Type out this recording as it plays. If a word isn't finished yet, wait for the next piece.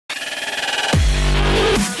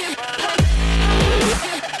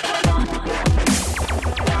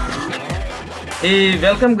Hey,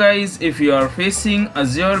 welcome guys. If you are facing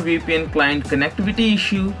Azure VPN client connectivity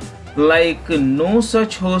issue like no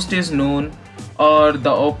such host is known or the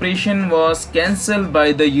operation was cancelled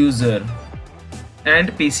by the user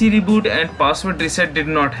and PC reboot and password reset did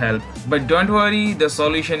not help, but don't worry, the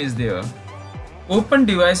solution is there. Open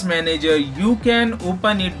Device Manager. You can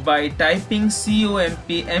open it by typing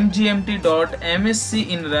compmgmt.msc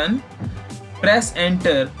in run. Press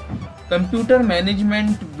enter. Computer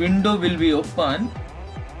management window will be open.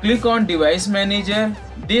 Click on Device Manager.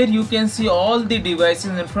 There you can see all the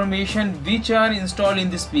devices information which are installed in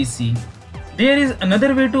this PC. There is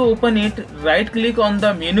another way to open it. Right click on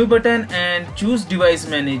the menu button and choose Device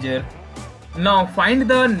Manager. Now find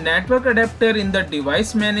the network adapter in the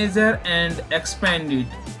Device Manager and expand it.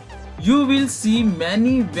 You will see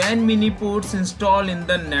many WAN mini ports installed in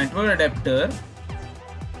the network adapter.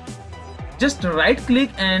 Just right click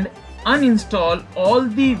and uninstall all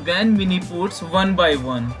the WAN mini ports one by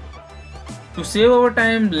one. To save our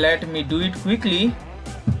time, let me do it quickly.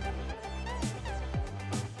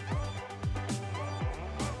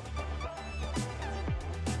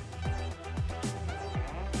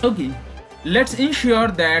 Okay, let's ensure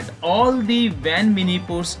that all the WAN mini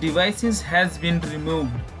ports devices has been removed.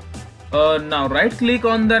 Now right click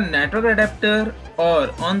on the network adapter or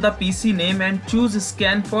on the PC name and choose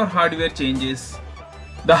scan for hardware changes.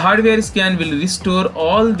 The hardware scan will restore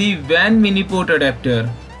all the WAN mini port adapter.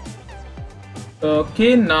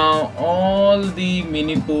 Okay, now all the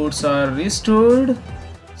mini ports are restored.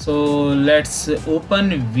 So let's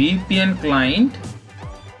open VPN client,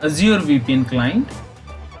 Azure VPN client,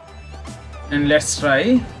 and let's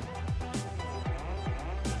try.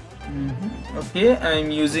 Okay,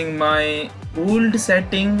 I'm using my old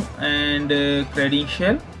setting and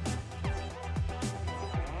credential.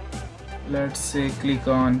 Let's click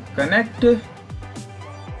on connect.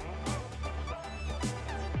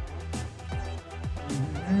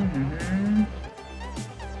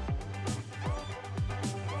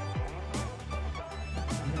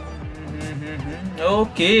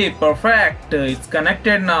 Okay, perfect. It's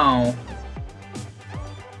connected now.